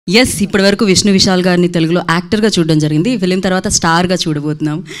Yes, ఇప్పటివరకు విష్ణు విశాల్ గారిని తెలుగులో యాక్టర్గా చూడడం జరిగింది. ఈ ఫిలిం తర్వాత స్టార్గా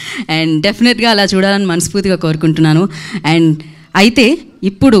చూడబోతున్నాం. అండ్ డెఫినెట్గా అలా చూడాలని మనస్ఫూర్తిగా కోరుకుంటున్నాను. అండ్ అయితే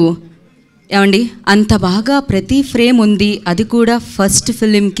ఇప్పుడు ఏమండి, అంత బాగా ప్రతి ఫ్రేమ్ ఉంది, అది కూడా ఫస్ట్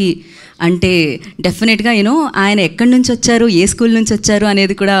ఫిలింకి అంటే డెఫినెట్గా ఆయన ఎక్కడి నుంచి వచ్చారు, ఏ స్కూల్ నుంచి వచ్చారు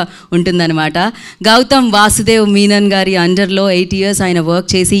అనేది కూడా ఉంటుందన్నమాట. గౌతమ్ వాసుదేవ్ మీనన్ గారి అండర్లో 8 years ఆయన వర్క్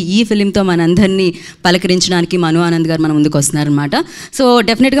చేసి ఈ ఫిలింతో మనందరినీ పలకరించడానికి మను ఆనంద్ గారు మన ముందుకు వస్తున్నారనమాట. సో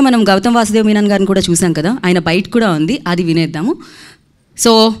డెఫినెట్గా మనం గౌతమ్ వాసుదేవ్ మీనన్ గారిని కూడా చూసాం కదా, ఆయన బైట్ కూడా ఉంది, అది వినేద్దాము.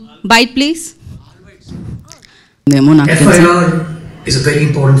 So byte please. FIR is a very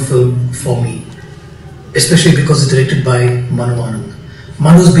important film for me, especially because it's directed by Manu Anand.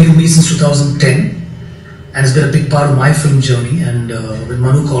 Manu's been with me since 2010 and has been a big part of my film journey, and when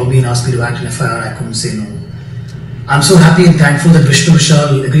Manu called me and asked me to act in FIR, I couldn't say no. I'm so happy and thankful that Vishnu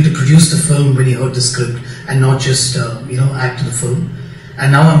Vishal agreed to produce the film when he heard the script and not just act in the film. And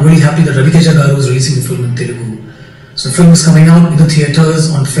now I'm really happy that Ravi Teja Garu is releasing the film in Telugu. So the film is coming out in the theatres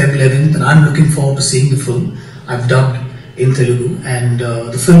on Feb 11th, and I'm looking forward to seeing the film. I've dubbed in Telugu, and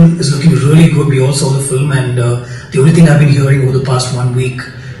the film is looking really good. We all saw the film, and the only thing I've been hearing over the past 1 week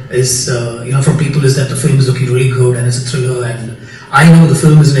is from people is that the film is looking really good and it's a thriller, and I know the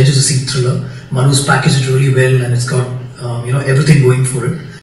film is an edge of the seat thriller. Manu's packaged it really well, and it's got everything going for it.